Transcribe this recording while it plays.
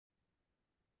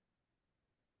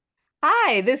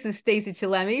Hi, this is Stacey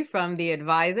Chillemi from The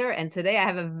Advisor, and today I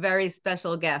have a very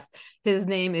special guest. His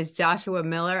name is Joshua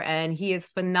Miller, and he is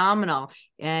phenomenal.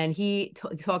 And he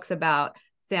talks about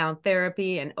sound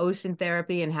therapy and ocean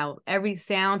therapy and how every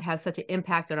sound has such an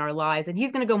impact on our lives. And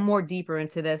he's going to go more deeper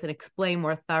into this and explain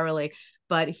more thoroughly.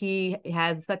 But he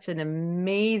has such an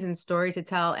amazing story to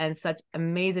tell and such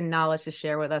amazing knowledge to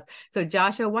share with us. So,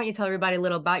 Joshua, why don't you tell everybody a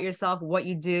little about yourself, what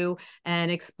you do, and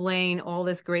explain all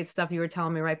this great stuff you were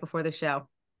telling me right before the show?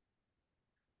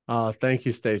 Oh, thank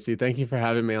you, Stacey. Thank you for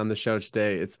having me on the show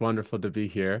today. It's wonderful to be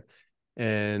here.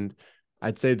 And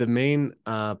I'd say the main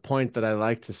point that I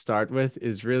like to start with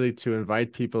is really to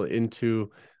invite people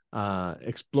into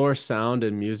explore sound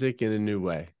and music in a new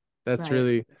way. That's Right.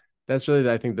 really that's really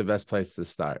I think the best place to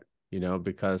start,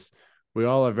 because we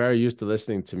all are very used to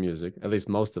listening to music, at least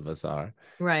most of us are.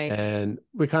 Right. And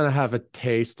we kind of have a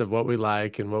taste of what we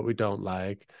like and what we don't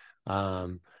like.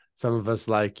 Some of us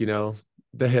like, the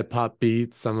hip hop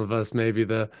beats, some of us maybe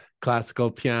the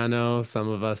classical piano, some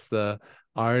of us the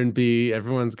R&B.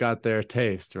 Everyone's got their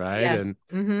taste, right? Yes.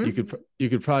 And you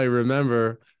could probably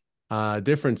remember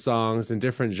different songs and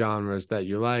different genres that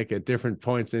you like at different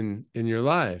points in your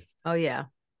life. Oh, yeah.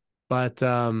 But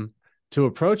to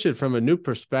approach it from a new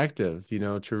perspective,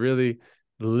 to really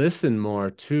listen more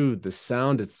to the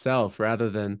sound itself rather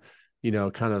than,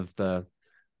 kind of the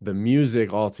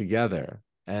music altogether,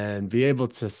 and be able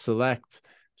to select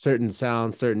certain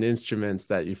sounds, certain instruments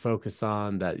that you focus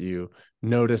on, that you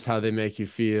notice how they make you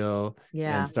feel, and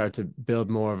Yeah. start to build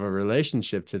more of a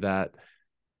relationship to that,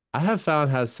 I have found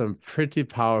has some pretty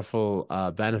powerful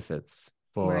benefits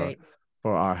for Right.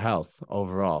 our health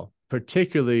overall,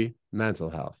 particularly mental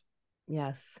health.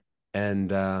 Yes.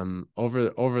 And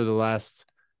over the last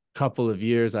couple of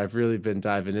years, I've really been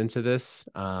diving into this.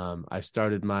 I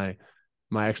started my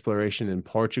exploration in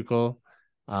Portugal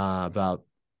about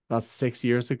 6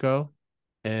 years ago,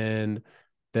 and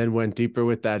then went deeper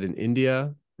with that in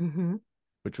India, Mm-hmm.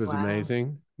 which was Wow.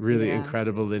 amazing. Really Yeah.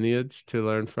 incredible lineage to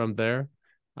learn from there.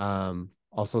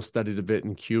 Also studied a bit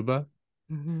in Cuba,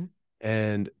 Mm-hmm.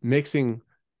 and mixing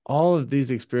all of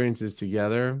these experiences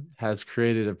together has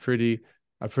created a pretty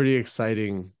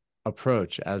exciting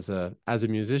approach as a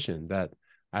musician that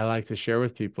I like to share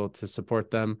with people to support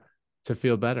them to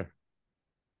feel better.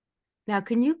 Now,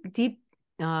 can you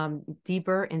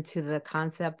deeper into the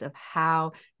concept of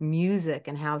how music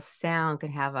and how sound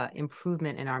can have an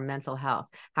improvement in our mental health,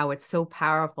 how it's so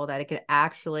powerful that it can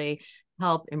actually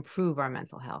help improve our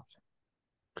mental health?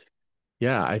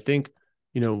 Yeah, I think,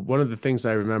 one of the things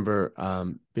I remember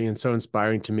being so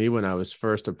inspiring to me when I was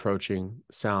first approaching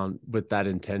sound with that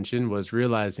intention was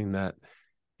realizing that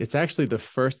it's actually the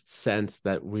first sense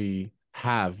that we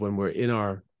have when we're in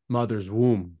our mother's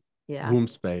Yeah. womb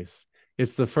space.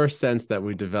 It's the first sense that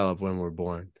we develop when we're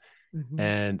born. Mm-hmm.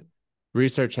 And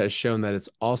research has shown that it's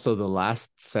also the last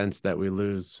sense that we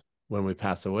lose when we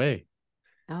pass away.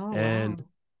 Oh, And wow.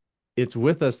 it's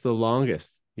with us the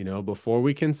longest, before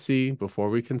we can see, before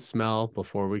we can smell,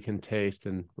 before we can taste,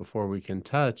 and before we can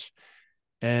touch.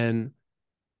 And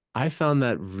I found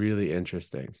that really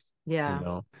interesting, you Yeah.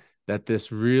 know, that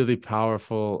this really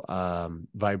powerful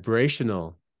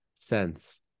vibrational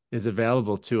sense is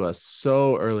available to us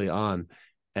so early on.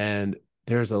 And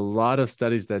there's a lot of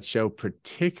studies that show,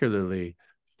 particularly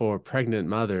for pregnant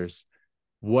mothers,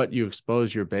 what you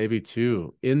expose your baby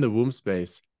to in the womb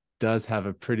space does have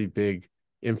a pretty big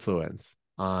influence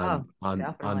Oh, on their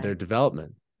definitely.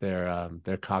 development,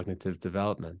 their cognitive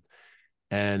development.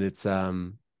 And it's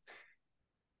all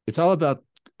about,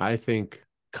 I think,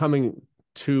 coming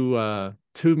to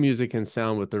music and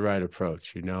sound with the right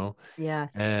approach,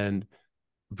 Yes. and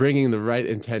bringing the right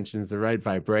intentions, the right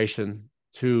vibration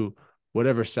to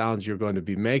whatever sounds you're going to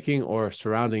be making or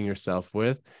surrounding yourself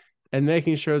with, and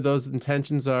making sure those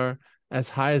intentions are as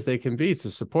high as they can be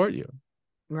to support you.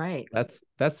 Right. That's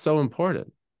so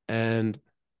important. And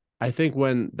I think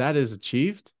when that is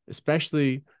achieved,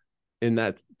 especially in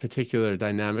that particular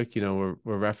dynamic, we're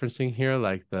referencing here,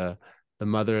 like the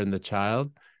mother and the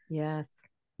child, Yes.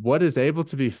 what is able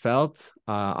to be felt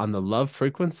on the love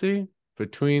frequency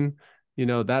between,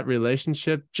 that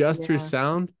relationship just through Yeah.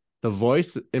 sound, the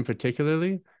voice in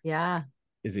particularly, Yeah.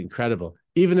 is incredible.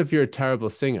 Even if you're a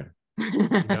terrible singer, you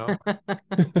know,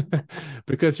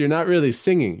 because you're not really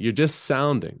singing, you're just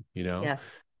sounding. Yes.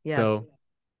 Yes. So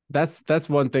that's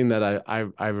one thing that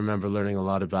I remember learning a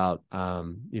lot about,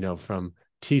 from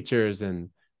teachers and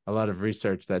a lot of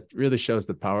research that really shows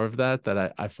the power of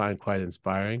that I find quite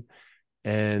inspiring.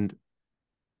 And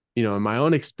in my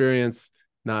own experience,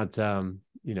 not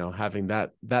having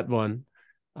that one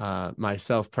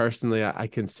myself personally, I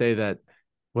can say that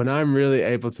when I'm really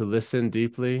able to listen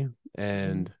deeply Mhm.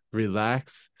 and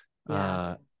relax,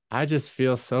 Yeah. I just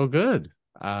feel so good.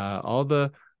 All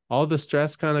the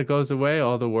stress kind of goes away,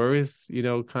 all the worries,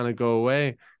 kind of go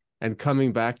away, and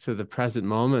coming back to the present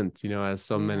moment, as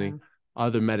so many Yeah.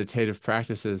 other meditative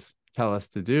practices tell us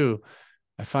to do,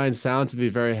 I find sound to be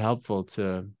very helpful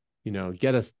to,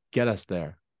 get us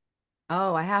there.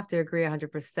 Oh, I have to agree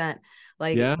 100%.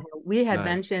 Like Yeah, we had nice.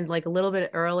 mentioned like a little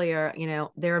bit earlier,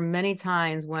 there are many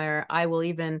times where I will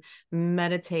even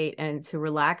meditate and to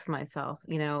relax myself.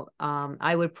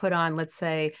 I would put on, let's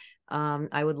say,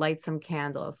 I would light some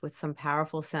candles with some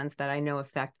powerful scents that I know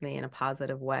affect me in a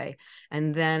positive way.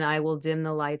 And then I will dim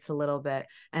the lights a little bit.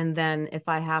 And then if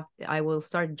I have, I will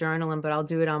start journaling, but I'll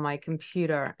do it on my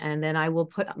computer. And then I will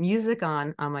put music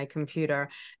on my computer,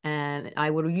 and I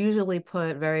would usually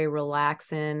put very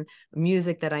relaxing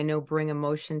music that I know bring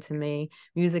emotion to me,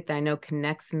 music that I know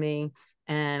connects me,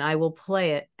 and I will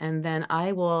play it. And then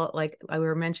I will, like I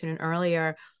were mentioning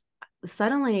earlier,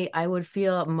 suddenly I would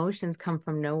feel emotions come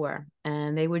from nowhere,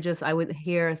 and I would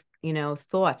hear,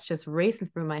 thoughts just racing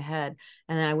through my head,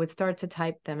 and then I would start to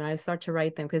type them and I start to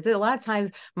write them, because a lot of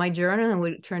times my journaling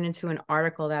would turn into an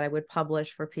article that I would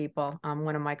publish for people on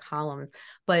one of my columns.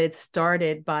 But it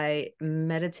started by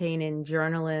meditating,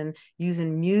 journaling,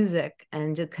 using music,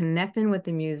 and just connecting with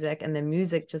the music, and the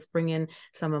music just bringing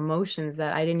some emotions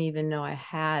that I didn't even know I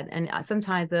had. And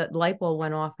sometimes the light bulb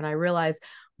went off and I realized,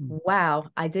 wow,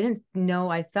 I didn't know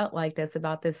I felt like this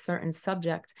about this certain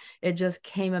subject. It just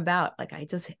came about. Like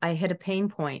I hit a pain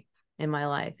point in my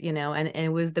life, and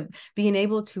it was the being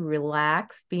able to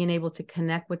relax, being able to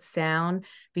connect with sound,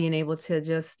 being able to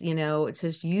just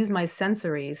use my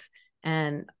sensories,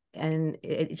 and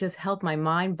it just helped my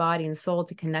mind, body, and soul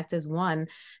to connect as one.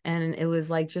 And it was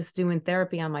like just doing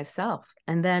therapy on myself,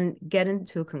 and then getting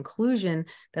to a conclusion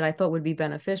that I thought would be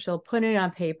beneficial, putting it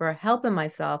on paper, helping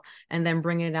myself, and then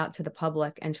bringing it out to the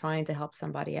public and trying to help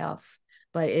somebody else.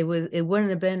 But it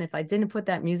wouldn't have been if I didn't put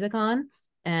that music on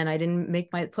and I didn't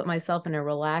put myself in a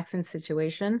relaxing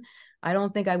situation. I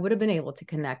don't think I would have been able to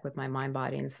connect with my mind,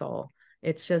 body, and soul.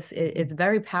 It's just it's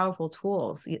very powerful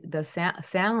tools. The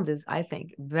sound is, I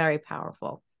think, very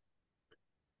powerful.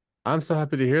 I'm so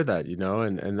happy to hear that,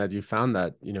 and that you found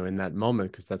that, in that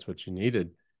moment, because that's what you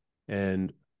needed.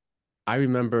 And I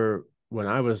remember when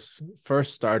I was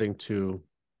first starting to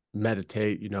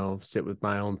meditate, sit with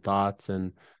my own thoughts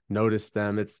and notice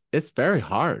them. It's very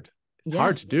hard. It's Yeah,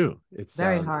 hard to do. It's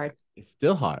very um hard. it's, it's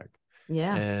still hard.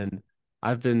 Yeah. And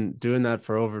I've been doing that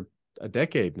for over a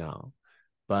decade now.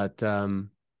 But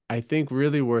I think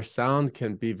really where sound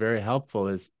can be very helpful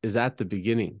is at the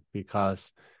beginning,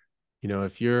 because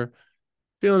if you're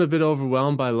feeling a bit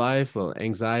overwhelmed by life, a little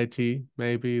anxiety,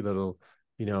 maybe a little,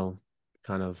 you know,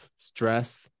 kind of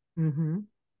stress, Mm-hmm.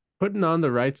 putting on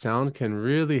the right sound can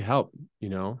really help,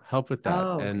 help with that.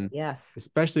 Oh, And yes.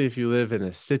 especially if you live in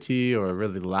a city or a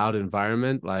really loud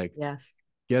environment, like Yes.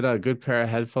 get a good pair of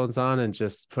headphones on and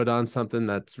just put on something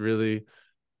that's really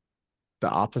the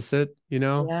opposite,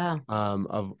 Yeah.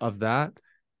 of that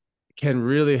can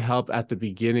really help at the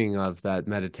beginning of that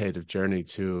meditative journey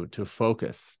to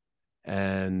focus.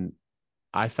 And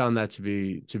I found that to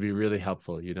be really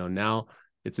helpful. Now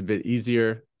it's a bit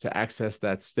easier to access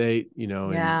that state,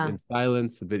 Yeah. in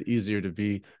silence, a bit easier to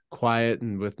be quiet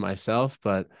and with myself.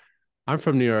 But I'm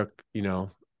from New York, New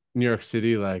York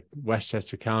City, like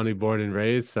Westchester County, born and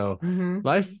raised. So Mm-hmm.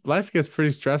 life gets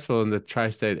pretty stressful in the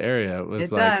tri-state area. It was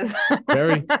It like does.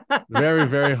 very, very,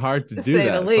 very hard to To do say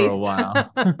the that for a least.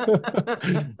 while.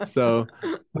 So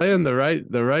playing the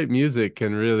right music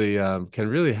can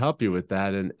really help you with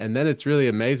that. And then it's really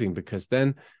amazing, because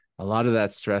then a lot of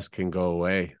that stress can go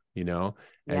away,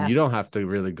 and you don't Yes. have to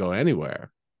really go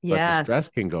anywhere, but the stress Yes.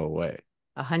 can go away.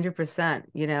 100%.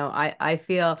 I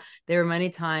feel there were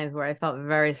many times where I felt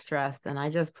very stressed, and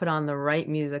I just put on the right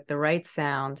music, the right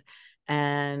sound,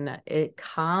 and it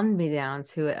calmed me down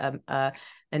to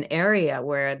an area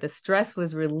where the stress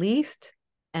was released.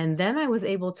 And then I was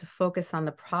able to focus on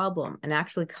the problem and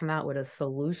actually come out with a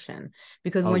solution.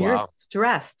 Because Oh, when you're wow.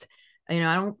 stressed, I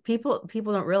don't people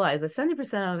don't realize that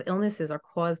 70% of illnesses are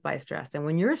caused by stress. And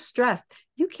when you're stressed,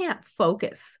 you can't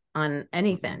focus on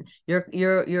anything.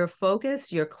 Your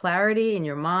focus, your clarity in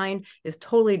your mind is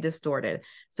totally distorted.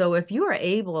 So if you are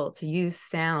able to use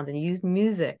sound and use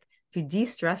music to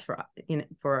de-stress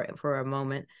for a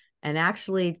moment, and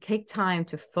actually take time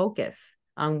to focus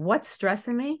on what's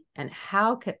stressing me and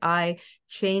how could I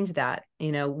change that,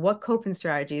 what coping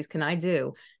strategies can I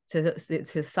do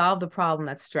to solve the problem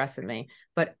that's stressing me.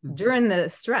 But Mhm. during the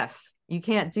stress, you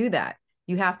can't do that.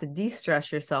 You have to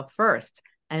de-stress yourself first,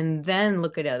 and then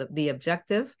look at the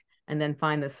objective, and then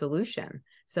find the solution.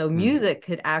 So Mm. music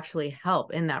could actually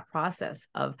help in that process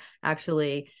of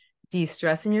actually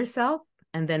de-stressing yourself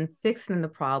and then fixing the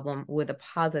problem with a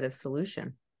positive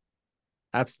solution.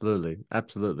 Absolutely,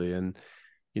 absolutely. And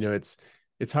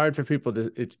it's hard for people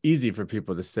to, it's easy for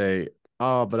people to say,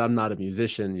 oh, but I'm not a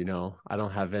musician, I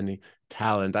don't have any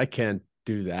talent. I can't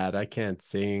do that. I can't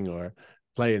sing or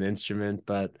play an instrument.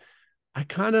 But I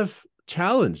kind of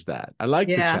challenge that. I like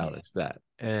to Yeah. challenge that.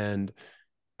 And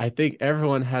I think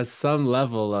everyone has some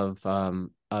level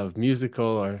of musical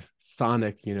or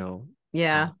sonic,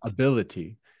 Yeah.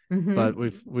 ability. Mm-hmm. But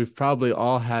we've probably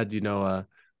all had, a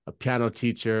piano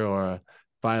teacher or a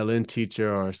violin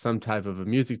teacher or some type of a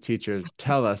music teacher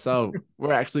tell us, oh,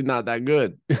 we're actually not that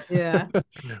good Yeah.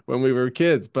 when we were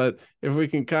kids. But if we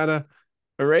can kind of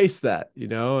erase that,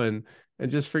 and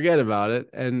just forget about it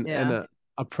and Yeah.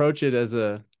 approach it as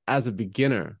a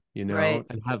beginner, Right.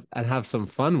 and have some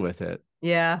fun with it,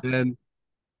 Yeah. then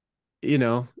you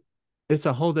know it's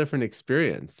a whole different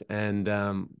experience. And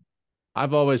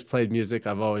I've always played music.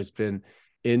 I've always been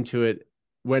into it,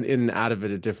 went in and out of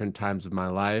it at different times of my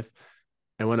life.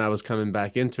 And when I was coming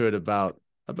back into it about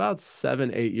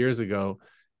 7, 8 years ago,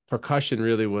 percussion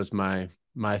really was my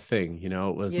thing.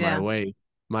 It was my Yeah. way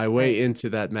Right. into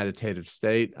that meditative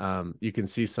state. You can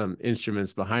see some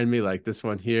instruments behind me, like this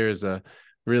one here is a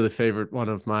really favorite one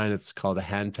of mine. It's called a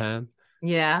handpan.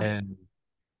 Yeah. And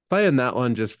playing that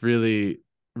one just really,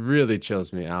 really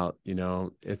chills me out.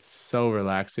 It's so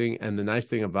relaxing. And the nice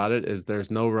thing about it is there's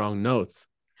no wrong notes.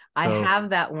 I So,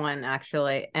 have that one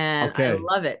actually, and I okay.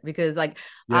 love it because like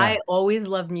Yeah. I always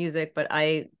loved music, but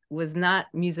I was not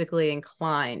musically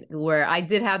inclined. Where I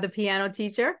did have the piano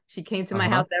teacher. She came to my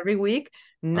Uh-huh. house every week,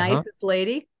 Uh-huh. nicest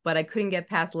lady, but I couldn't get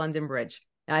past London Bridge.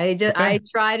 I Okay.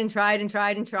 tried and tried and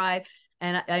tried and tried.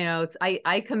 And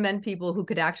I commend people who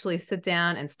could actually sit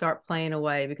down and start playing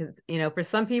away because for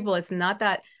some people it's not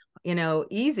that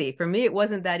easy. For me, it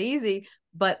wasn't that easy,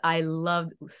 but I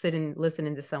loved sitting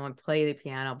listening to someone play the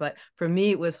piano. But for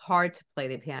me, it was hard to play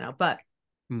the piano. But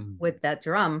Hmm. with that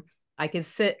drum, I can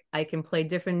sit, I can play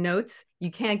different notes.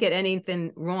 You can't get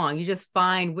anything wrong. You just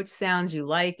find which sounds you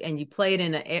like and you play it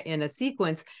in a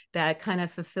sequence that kind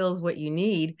of fulfills what you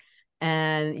need.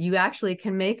 And you actually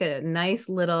can make a nice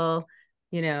little,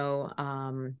 you know,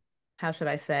 um, how should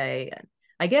I say?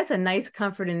 I guess a nice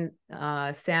comforting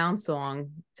sound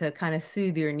song to kind of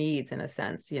soothe your needs in a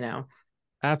sense.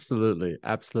 Absolutely.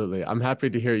 Absolutely. I'm happy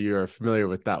to hear you're familiar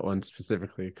with that one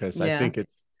specifically, because Yeah.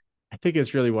 I think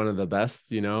it's really one of the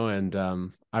best, and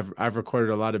I've recorded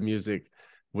a lot of music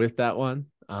with that one,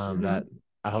 that Hmm.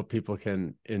 I hope people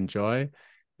can enjoy.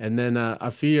 And then a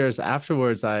few years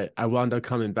afterwards, I wound up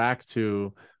coming back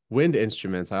to wind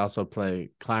instruments. I also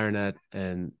play clarinet,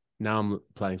 and now I'm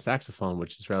playing saxophone,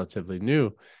 which is relatively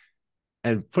new.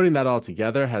 And putting that all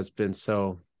together has been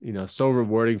so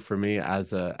rewarding for me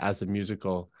as a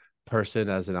musical person,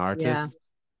 as an Yeah. artist.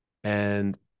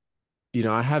 And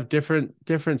I have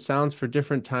different sounds for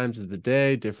different times of the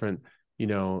day, different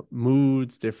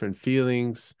moods, different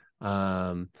feelings.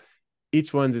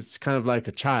 Each one, it's kind of like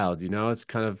a child. It's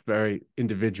kind of very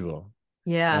individual.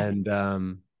 Yeah.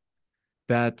 And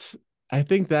that I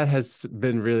think that has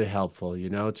been really helpful,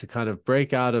 to kind of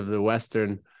break out of the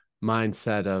Western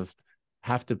mindset of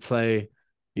have to play,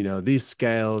 these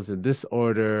scales in this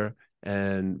order,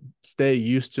 and stay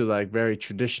used to like very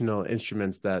traditional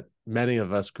instruments that many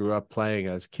of us grew up playing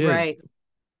as kids, Right.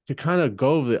 to kind of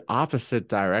go the opposite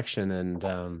direction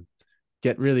and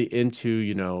get really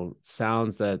into,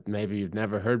 sounds that maybe you've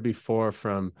never heard before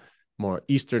from more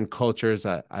Eastern cultures.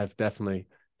 I've definitely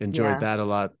enjoyed Yeah. that a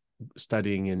lot,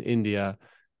 studying in India.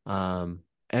 Um,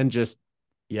 and just,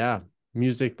 yeah,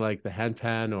 music like the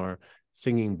handpan or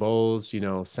singing bowls,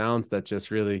 sounds that just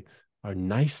really are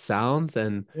nice sounds,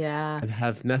 Yeah. and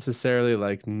have necessarily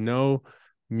like no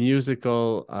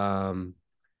musical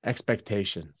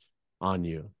expectations on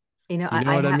you. You know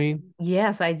I what I have, mean?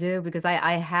 yes, I do because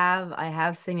I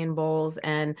have singing bowls,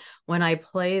 and when I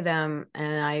play them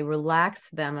and I relax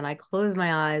them and I close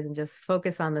my eyes and just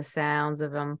focus on the sounds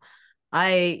of them,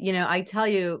 I tell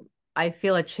you, I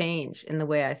feel a change in the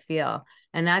way I feel.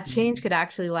 And that change could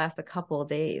actually last a couple of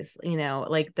days,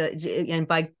 like and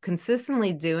by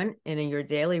consistently doing it in your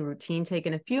daily routine,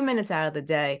 taking a few minutes out of the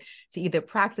day to either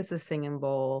practice a singing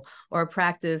bowl or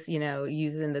practice,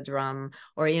 using the drum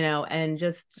or, and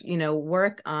just,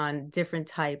 work on different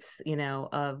types,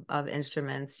 of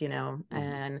instruments, Mhm.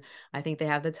 and I think they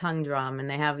have the tongue drum and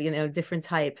they have, different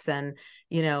types. And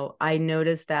I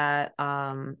noticed that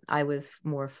I was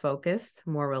more focused,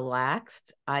 more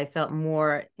relaxed. I felt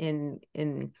more in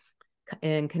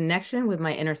connection with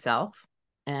my inner self.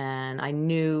 and I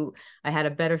knew I had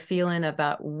a better feeling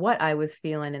about what I was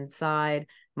feeling inside.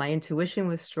 My intuition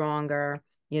was stronger.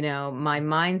 My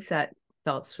mindset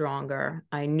felt stronger.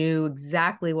 I knew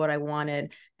exactly what I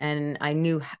wanted, and I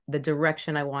knew the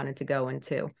direction I wanted to go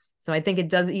into. So I think it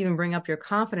does even bring up your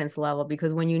confidence level,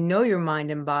 because when you know your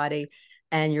mind and body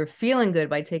and you're feeling good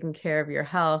by taking care of your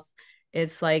health,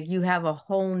 it's like you have a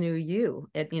whole new you.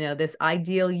 This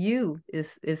ideal you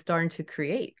is starting to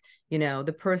create,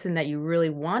 the person that you really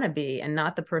want to be, and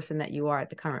not the person that you are at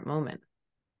the current moment.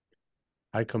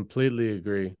 I completely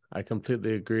agree. I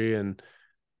completely agree. And,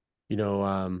 you know,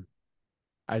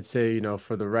 I'd say,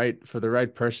 for the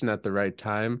right person at the right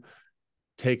time,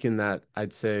 taking that,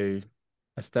 I'd say,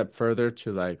 a step further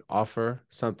to like offer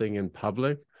something in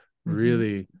public Mm-hmm.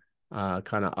 really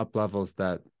kind of up levels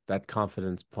that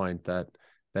confidence point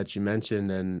that you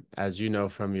mentioned. And as you know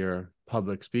from your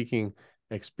public speaking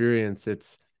experience,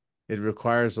 it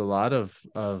requires a lot of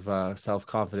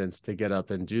self-confidence to get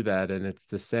up and do that. And it's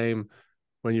the same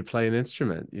when you play an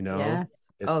instrument, Yes.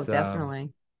 Oh, it's definitely.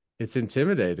 it's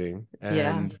intimidating. Yeah.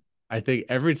 And I think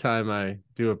every time I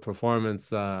do a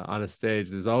performance on a stage,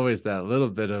 there's always that little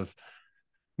bit of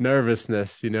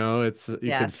nervousness. It's, you can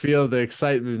Yes. feel the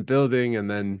excitement building, and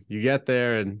then you get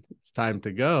there and it's time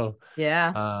to go.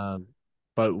 Yeah. um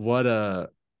but what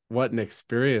an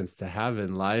experience to have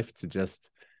in life, to just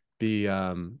be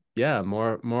yeah,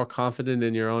 more confident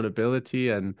in your own ability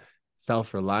and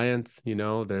self-reliant.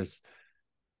 There's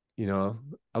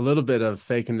a little bit of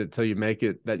faking it till you make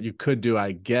it that you could do,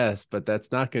 I guess, but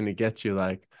that's not going to get you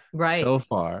like Right. so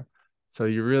far. So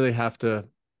you really have to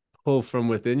pull from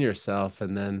within yourself,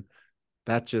 and then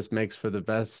that just makes for the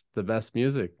best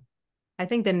music. I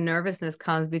think the nervousness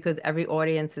comes because every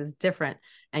audience is different,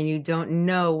 and you don't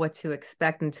know what to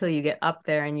expect until you get up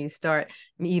there and you start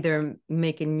either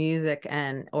making music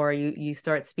or you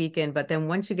start speaking. But then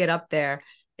once you get up there,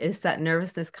 it's that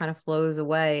nervousness kind of flows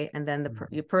away, and then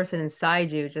your person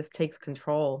inside you just takes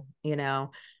control, and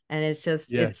it's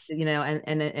Yes.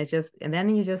 and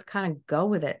then you just kind of go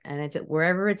with it, and it just,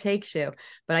 wherever it takes you.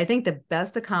 But I think the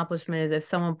best accomplishment is if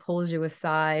someone pulls you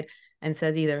aside and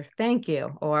says either thank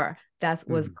you, or that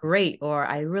was Mhm. great, or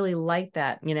I really like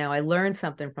that, I learned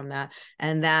something from that.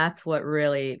 And that's what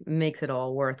really makes it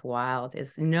all worthwhile,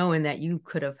 is knowing that you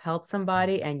could have helped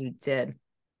somebody and you did.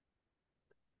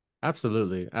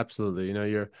 Absolutely, absolutely.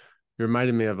 You're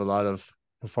reminding me of a lot of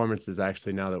performances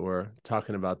actually, now that we're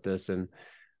talking about this. And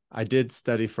I did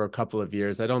study for a couple of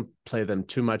years. I don't play them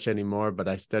too much anymore, but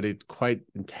I studied quite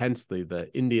intensely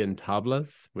the Indian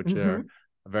tablas, which are Mm-hmm.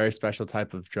 a very special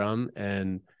type of drum.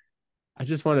 And I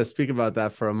just want to speak about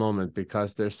that for a moment,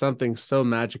 because there's something so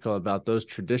magical about those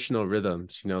traditional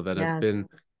rhythms, that have Yes. been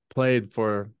played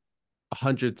for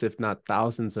hundreds, if not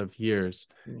thousands of years.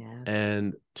 Yes.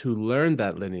 And to learn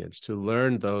that lineage, to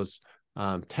learn those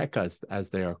tekas, as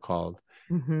they are called,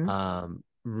 Mm-hmm.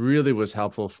 really was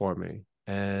helpful for me.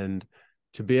 And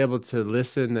to be able to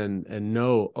listen and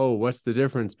know, oh, what's the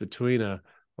difference between a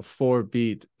 4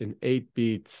 beat, an 8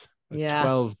 beat, a Yeah.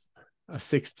 12, a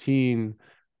 16,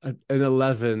 an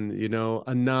 11,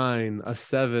 a 9, a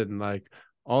 7, like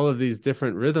all of these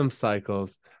different rhythm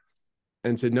cycles.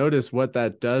 And to notice what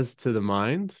that does to the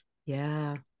mind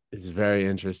Yeah. is very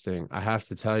interesting. I have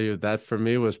to tell you that for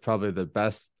me was probably the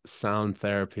best sound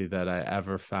therapy that I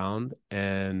ever found.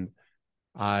 And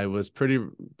I was pretty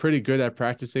good at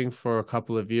practicing for a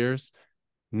couple of years.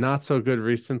 Not so good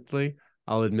recently,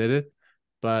 I'll admit it,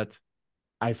 but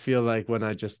I feel like when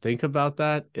I just think about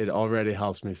that, it already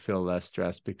helps me feel less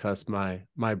stressed, because my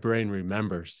brain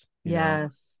remembers,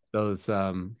 Yes. those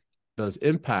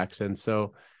impacts. And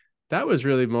so that was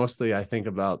really mostly, I think,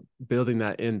 about building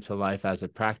that into life as a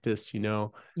practice, as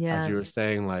you Yes. were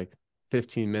saying, like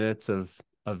 15 minutes of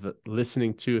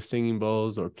listening to singing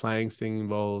bowls or playing singing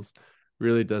bowls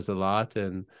really does a lot.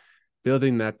 And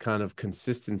building that kind of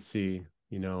consistency,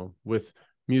 with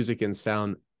music and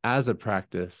sound as a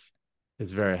practice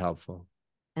is very helpful.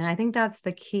 And I think that's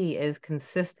the key, is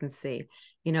consistency.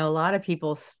 A lot of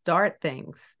people start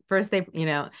things. First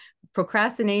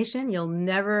procrastination, you'll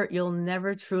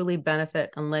never truly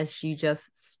benefit unless you just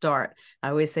start. I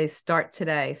always say start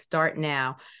today, start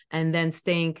now, and then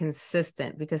staying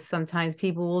consistent, because sometimes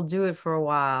people will do it for a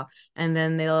while and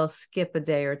then they'll skip a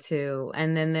day or two,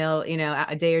 and then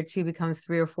a day or two becomes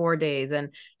 3 or 4 days, and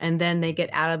then they get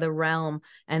out of the realm,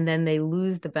 and then they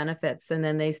lose the benefits, and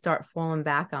then they start falling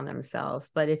back on themselves.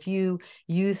 But if you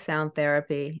use sound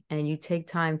therapy and you take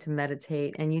time to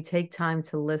meditate and you take time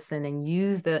to listen and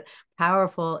use the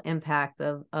powerful impact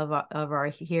of our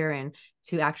hearing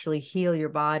to actually heal your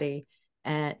body,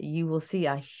 and you will see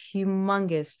a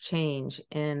humongous change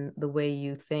in the way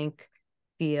you think,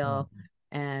 feel, Mhm.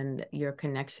 and your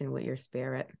connection with your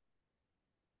spirit.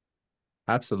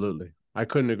 Absolutely. I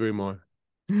couldn't agree more.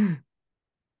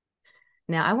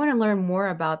 Now, I want to learn more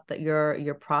about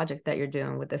your project that you're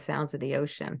doing with the sounds of the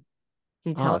ocean.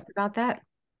 Can you tell Oh, us about that?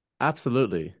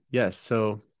 absolutely. Yes.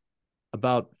 So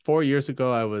about 4 years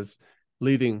ago, I was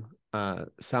leading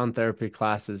sound therapy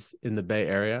classes in the Bay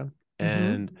Area, Mm-hmm.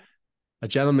 and a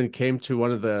gentleman came to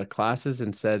one of the classes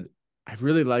and said, "I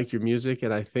really like your music,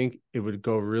 and I think it would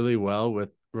go really well with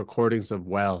recordings of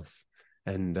whales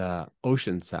and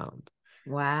ocean sound.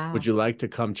 Would Wow. you like to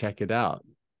come check it out?"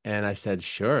 And I said,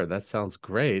 "Sure, that sounds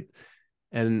great."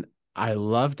 And I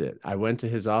loved it. I went to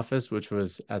his office, which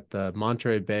was at the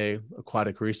Monterey Bay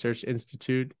Aquatic Research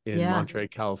Institute in Yeah. Monterey,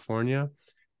 California.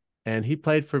 And he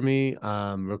played for me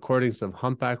recordings of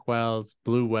humpback whales,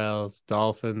 blue whales,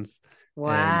 dolphins,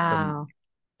 and some Wow.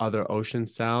 other ocean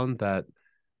sound that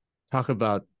talk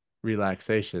about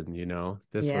relaxation.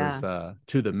 This was Yeah.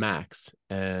 to the max.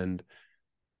 And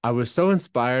I was so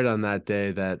inspired on that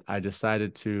day that I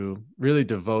decided to really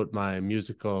devote my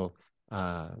musical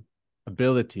uh,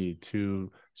 ability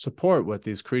to support what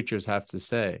these creatures have to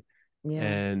say. Yeah.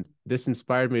 And this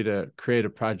inspired me to create a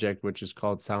project which is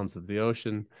called Sounds of the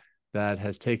Ocean that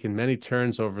has taken many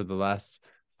turns over the last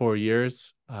 4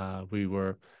 years. We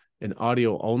were an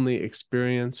audio only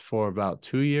experience for about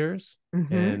 2 years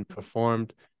Mm-hmm. and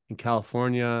performed in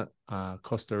California,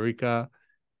 Costa Rica,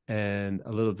 and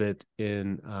a little bit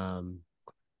in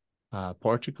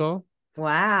Portugal.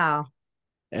 Wow.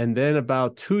 And then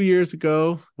about 2 years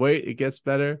ago, wait, it gets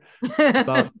better.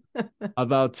 About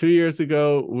about 2 years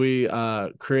ago, we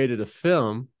created a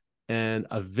film and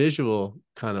a visual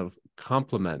kind of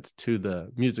complement to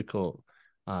the musical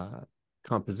uh,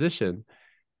 composition.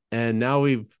 And now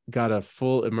we've got a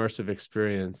full immersive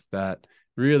experience that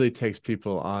really takes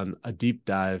people on a deep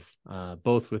dive,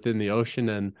 both within the ocean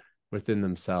and within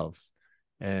themselves.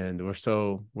 And we're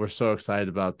so excited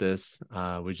about this.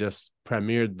 We just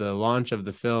premiered the launch of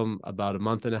the film about a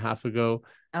month and a half ago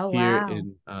Oh, here wow.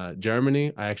 in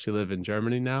Germany. I actually live in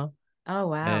Germany now, Oh,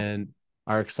 wow. and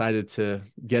are excited to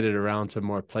get it around to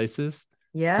more places.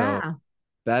 So Yeah.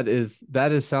 that is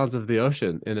Sounds of the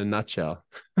Ocean in a nutshell.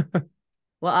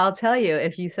 Well, I'll tell you,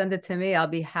 if you send it to me, I'll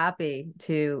be happy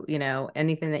to,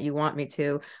 anything that you want me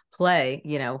to play,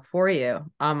 for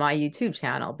you on my YouTube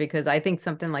channel, because I think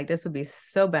something like this would be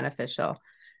so beneficial.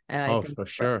 And I Oh, think for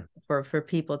for sure. for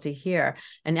people to hear.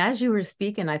 And as you were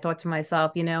speaking, I thought to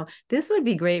myself, this would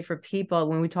be great for people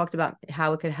when we talked about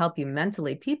how it could help you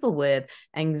mentally, people with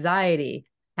anxiety,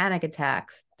 panic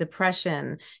attacks,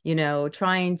 depression,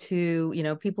 trying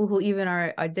to, people who even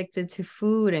are addicted to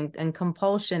food and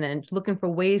compulsion and looking for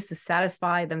ways to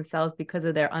satisfy themselves because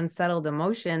of their unsettled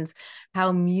emotions,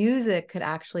 how music could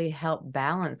actually help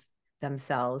balance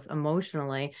themselves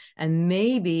emotionally and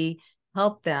maybe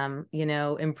help them,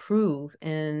 improve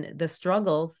in the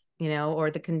struggles, or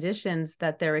the conditions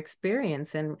that they're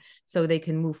experiencing so they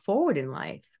can move forward in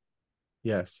life.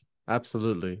 Yes,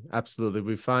 absolutely. Absolutely.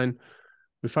 We find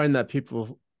that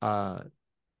people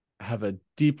have a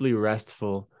deeply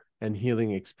restful and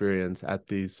healing experience at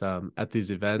these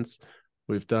events.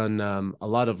 We've done a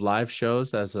lot of live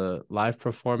shows as a live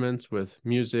performance with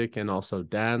music and also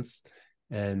dance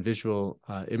and visual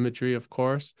imagery, of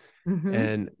course. Mm-hmm.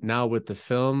 And now with the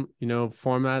film,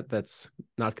 format that's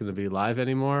not going to be live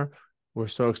anymore, we're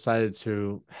so excited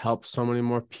to help so many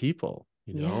more people,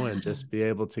 and Yeah. just be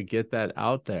able to get that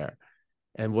out there.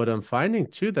 And what I'm finding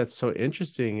too that's so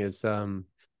interesting is the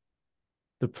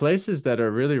places that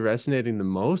are really resonating the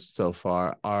most so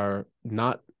far are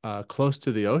not close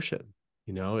to the ocean.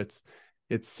 It's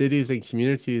cities and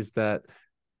communities that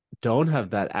don't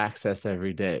have that access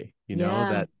every day, that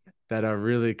Yes. that are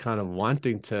really kind of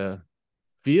wanting to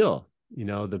feel,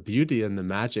 the beauty and the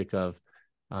magic of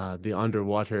the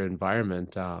underwater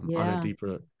environment on a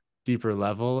Yeah. deeper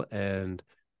level. And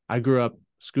I grew up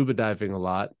scuba diving a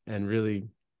lot and really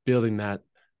building that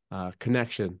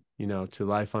connection, to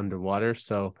life underwater.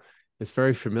 So it's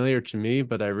very familiar to me,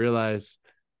 but I realize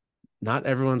not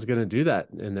everyone's going to do that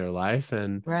in their life.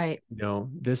 And, Right.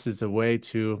 this is a way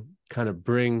to kind of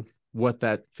bring what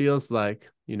that feels like,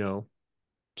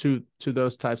 to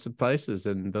those types of places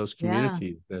and those Yeah.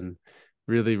 communities, and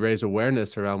really raise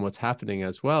awareness around what's happening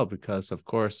as well, because of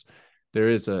course there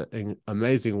is an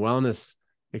amazing wellness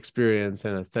experience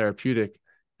and a therapeutic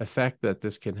effect that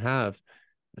this can have.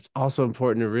 It's also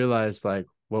important to realize like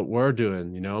what we're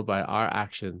doing, by our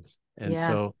actions. And Yes.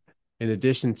 so in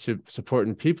addition to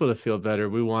supporting people to feel better,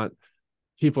 we want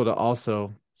people to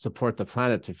also support the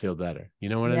planet to feel better. You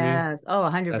know what I mean? Yes. Oh,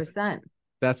 That's 100%.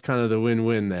 that's kind of the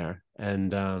win-win there.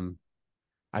 And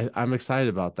I'm excited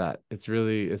about that. It's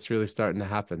really starting to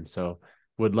happen. So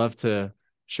would love to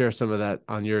share some of that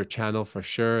on your channel for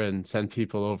sure and send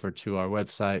people over to our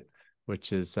website,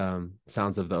 which is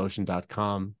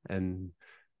soundsoftheocean.com, and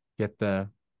get the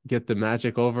get the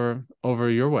magic over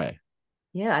your way.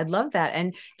 Yeah, I'd love that.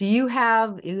 And do you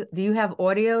have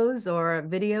audios or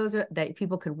videos that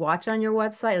people could watch on your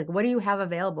website? Like, what do you have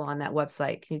available on that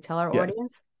website? Can you tell our audience? Yes.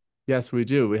 Yes, we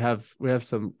do. We have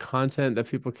some content that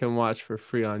people can watch for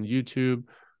free on YouTube.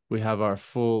 We have our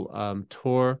full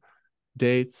tour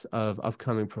dates of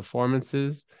upcoming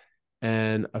performances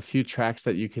and a few tracks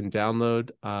that you can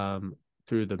download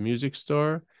through the music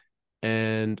store.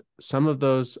 And some of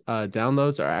those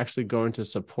downloads are actually going to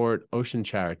support ocean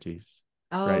charities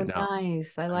right Oh, now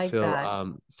nice. I like until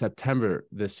that. September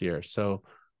this year. So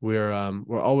we're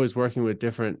always working with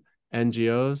different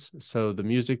NGOs. So the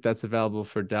music that's available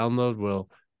for download will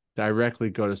directly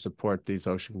go to support these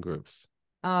ocean groups.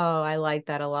 Oh, I like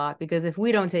that a lot because if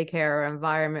we don't take care of our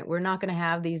environment, we're not going to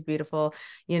have these beautiful,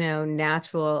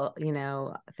 natural,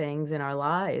 things in our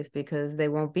lives because they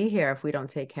won't be here if we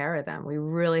don't take care of them. We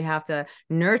really have to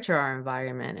nurture our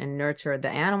environment and nurture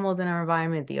the animals in our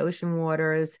environment, the ocean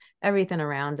waters, everything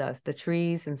around us, the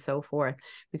trees and so forth,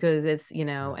 because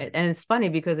and it's funny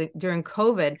because during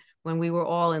COVID, when we were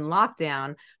all in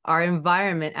lockdown, our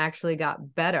environment actually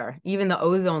got better. Even the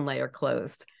ozone layer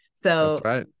closed. That's So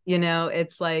right.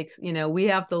 it's like, we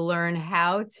have to learn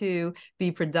how to be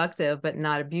productive, but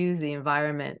not abuse the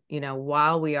environment,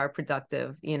 while we are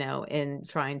productive, in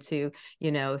trying to,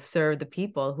 serve the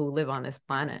people who live on this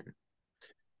planet.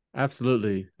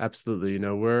 Absolutely. Absolutely.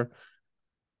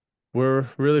 We're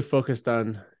really focused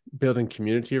on building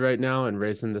community right now and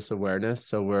raising this awareness.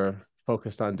 So we're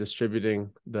focused on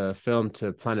distributing the film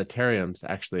to planetariums.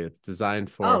 Actually, it's designed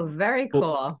for Oh, very full,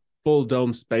 cool. full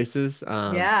dome spaces.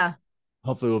 Yeah.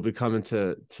 Hopefully we'll be coming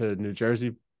to New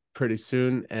Jersey pretty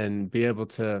soon and be able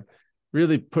to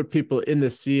really put people in the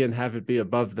sea and have it be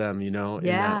above them, in that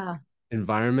Yeah.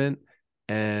 environment,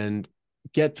 and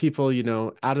get people,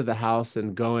 out of the house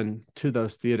and going to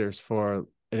those theaters for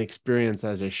an experience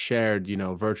as a shared,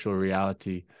 virtual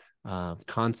reality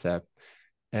concept.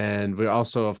 And we're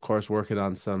also, of course, working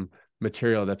on some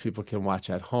material that people can watch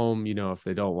at home, if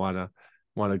they don't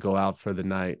want to go out for the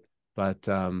night. But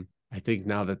I think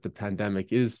now that the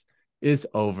pandemic is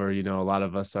over, a lot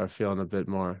of us are feeling a bit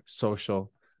more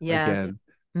social Yes. again.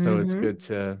 So it's Hmm. good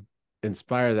to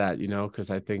inspire that, because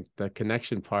I think the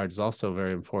connection part is also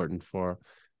very important for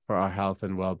our health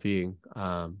and well-being.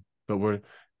 But we're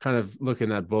kind of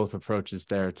looking at both approaches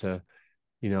there to,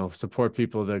 support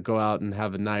people to go out and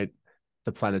have a night at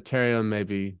the planetarium,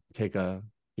 maybe take a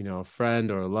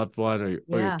friend or a loved one or your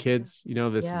Yeah. kids.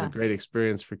 This is a Yeah. great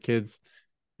experience for kids,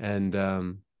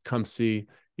 and come see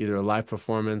either a live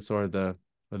performance or the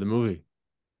movie.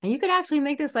 And you could actually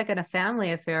make this like a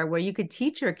family affair where you could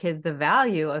teach your kids the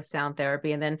value of sound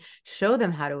therapy and then show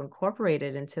them how to incorporate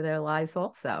it into their lives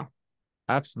also.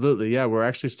 Absolutely. Yeah, we're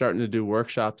actually starting to do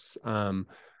workshops.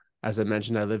 As I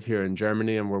mentioned, I live here in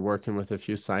Germany, and we're working with a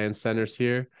few science centers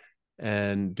here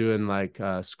and doing like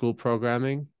school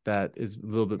programming that is a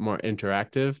little bit more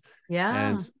interactive.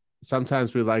 And Yeah.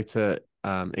 sometimes we like to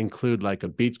include like a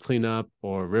beach cleanup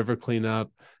or river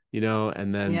cleanup,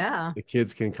 and then Yeah. the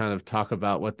kids can kind of talk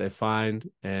about what they find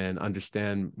and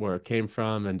understand where it came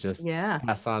from and just Yeah.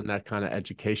 pass on that kind of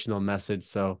educational message.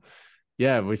 So,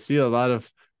 yeah, we see a lot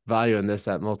of value in this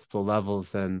at multiple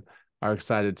levels and are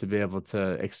excited to be able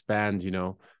to expand,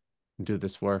 and do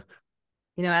this work.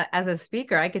 As a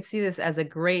speaker, I could see this as a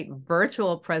great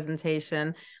virtual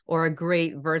presentation or a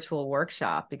great virtual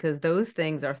workshop because those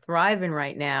things are thriving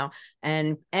right now.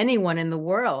 And anyone in the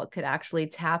world could actually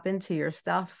tap into your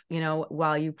stuff,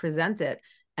 while you present it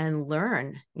and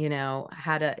learn,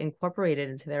 how to incorporate it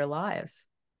into their lives.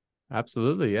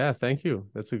 Absolutely. Yeah. Thank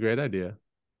you. That's a great idea.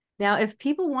 Now, if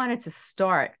people wanted to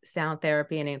start sound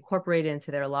therapy and incorporate it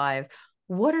into their lives,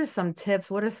 what are some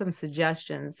tips? What are some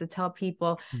suggestions to tell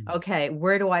people, Hmm. okay,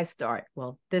 where do I start?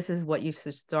 Well, this is what you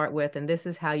should start with, and this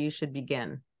is how you should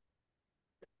begin.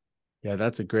 Yeah,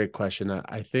 that's a great question.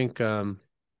 I think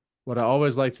what I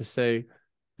always like to say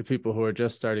to people who are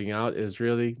just starting out is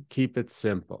really keep it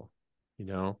simple. You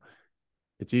know,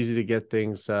 it's easy to get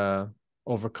things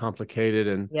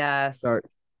overcomplicated and Yes, start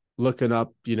looking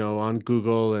up, on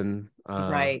Google and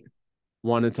right,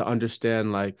 wanted to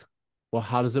understand like, well,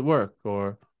 how does it work,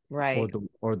 or right.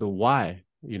 the why,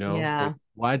 Yeah,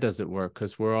 why does it work?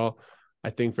 Because we're all,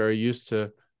 I think, very used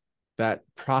to that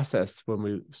process when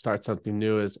we start something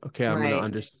new is, okay, I'm going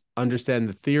Right. to understand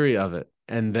the theory of it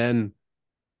and then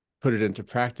put it into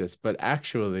practice. But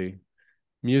actually,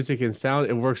 music and sound,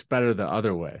 it works better the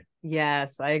other way,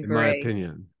 Yes, I in my agree.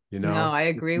 opinion. You No, know, I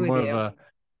it's agree with more of you. a,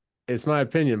 it's my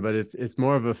opinion, but it's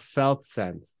more of a felt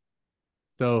sense.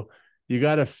 So you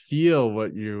got to feel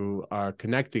what you are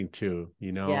connecting to,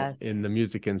 you know, Yes. in the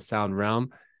music and sound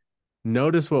realm.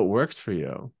 Notice what works for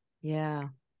you. Yeah.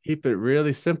 Keep it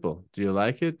really simple. Do you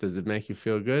like it? Does it make you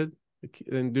feel good?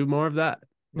 Then do more of that.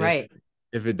 If Right.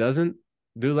 if it doesn't,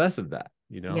 do less of that,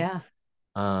 you know. Yeah.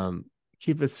 Um,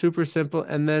 keep it super simple.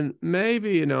 And then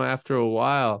maybe, you know, after a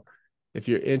while, if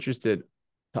you're interested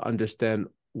to understand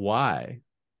why,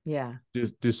 Yeah.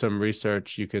 do some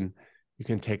research. You can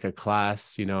take a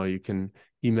class, you know, you can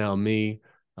email me.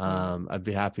 Yeah. I'd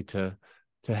be happy to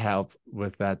help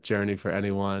with that journey for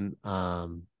anyone.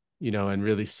 You know, and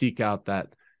really seek out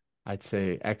that, I'd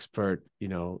say, expert, you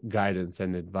know, guidance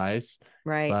and advice.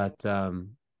 Right. But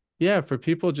yeah, for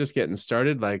people just getting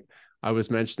started, like I was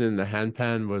mentioning, the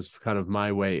handpan was kind of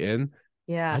my way in.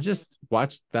 I Yeah. just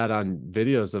watched that on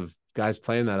videos of guys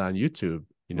playing that on YouTube,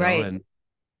 you know, Right.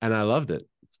 and I loved it.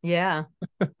 Yeah.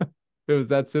 It was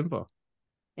that simple.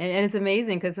 And it's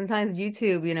amazing because sometimes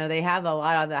YouTube, they have a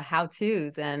lot of the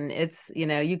how-tos, and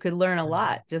you could learn a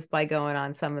lot just by going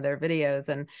on some of their videos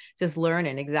and just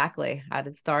learning exactly how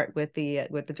to start with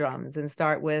the drums and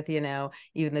start with,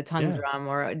 even the tongue Yeah. drum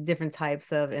or different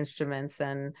types of instruments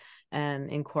and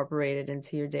incorporate it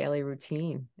into your daily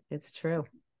routine. It's true.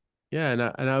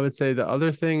 Yeah. And I would say the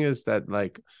other thing is that,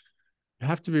 like, you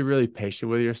have to be really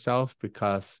patient with yourself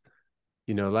because,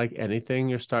 you know, like anything,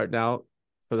 you're starting out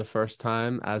for the first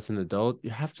time as an adult, you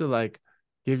have to, like,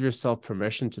 give yourself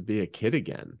permission to be a kid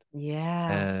again Yeah,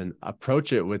 and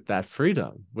approach it with that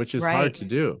freedom, which is hard right. to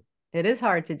do. It is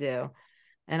hard to do.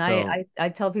 And I, So, I I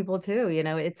tell people too,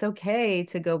 it's okay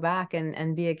to go back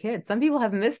and be a kid. Some people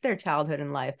have missed their childhood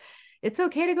in life. It's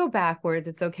okay to go backwards.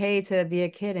 It's okay to be a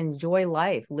kid, enjoy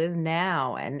life, live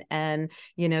now, and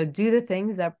do the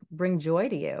things that bring joy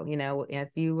to you. If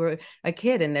you were a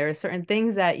kid and there are certain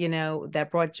things that that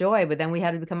brought joy, but then we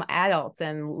had to become adults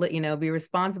and be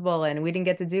responsible, and we didn't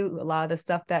get to do a lot of the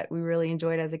stuff that we really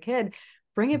enjoyed as a kid.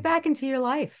 Bring it back into your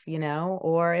life,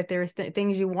 or if there's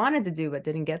things you wanted to do but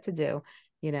didn't get to do,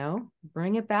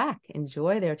 bring it back,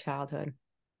 enjoy their childhood.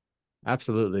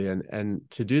 absolutely. And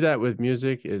to do that with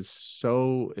music is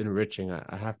so enriching,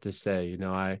 I have to say. You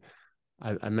know, I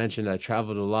mentioned I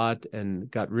traveled a lot and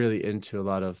got really into a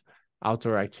lot of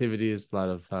outdoor activities, a lot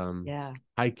of Yeah.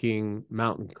 hiking,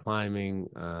 mountain climbing,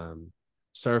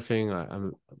 surfing.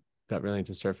 I'm got really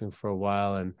into surfing for a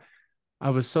while, and I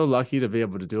was so lucky to be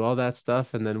able to do all that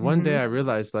stuff. And then one day I Hmm.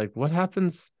 realized, like, what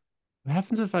happens? What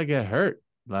happens if I get hurt?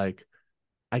 Like,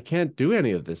 I can't do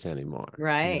any of this anymore, you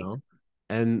Right. know?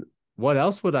 And what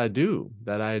else would I do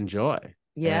that I enjoy?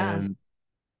 Yeah.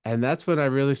 And that's when I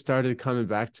really started coming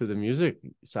back to the music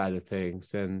side of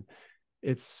things. And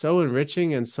it's so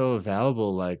enriching and so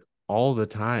available, like, all the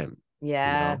time, you know,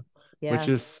 Yes. which Yes.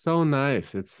 is so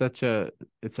nice. It's such a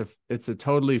it's a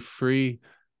totally free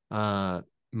uh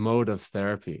mode of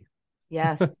therapy.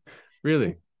 Yes. And, Really.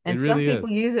 It and some really people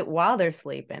is. use it while they're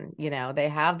sleeping. They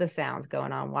have the sounds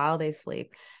going on while they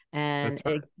sleep, and That's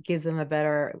right. it gives them a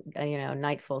better,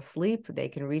 nightful sleep. They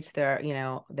can reach their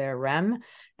REM,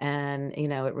 and,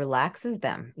 it relaxes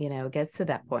them, it gets to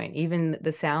that point. Even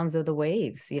the sounds of the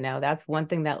waves, that's one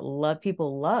thing that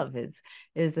people love is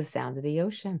the sound of the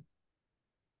ocean.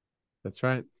 That's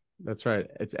right. That's right.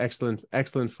 It's excellent,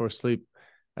 excellent for sleep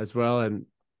as well, and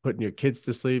putting your kids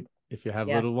to sleep if you have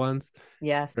little Yes. ones. It's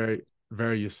Yes. very,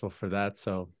 very useful for that.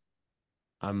 So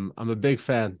I'm a big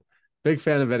fan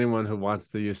of anyone who wants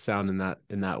to use sound in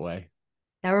that way.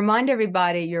 Now remind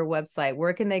everybody your website.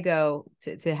 Where can they go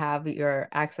to have your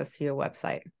access to your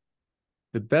website?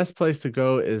 The best place to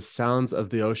go is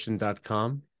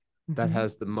soundsoftheocean.com. That Mhm.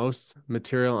 has the most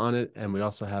material on it, and we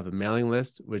also have a mailing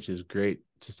list, which is great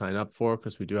to sign up for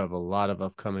because we do have a lot of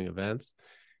upcoming events.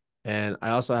 And I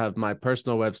also have my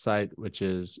personal website, which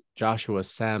is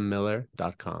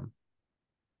joshuasammiller.com.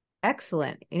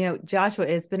 Excellent. Joshua,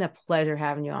 it's been a pleasure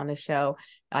having you on the show.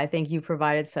 I think you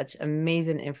provided such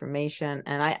amazing information,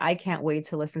 and I can't wait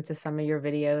to listen to some of your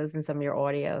videos and some of your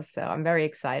audios. So I'm very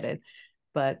excited.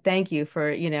 But thank you for,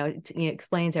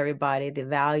 explaining to everybody the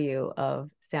value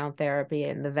of sound therapy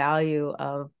and the value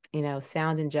of,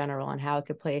 sound in general and how it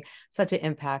could play such an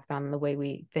impact on the way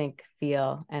we think,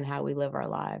 feel, and how we live our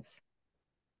lives.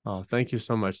 Oh, thank you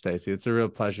so much, Stacey. It's a real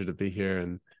pleasure to be here,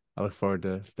 and I look forward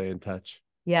to stay in touch.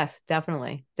 Yes,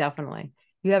 definitely. Definitely.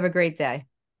 You have a great day.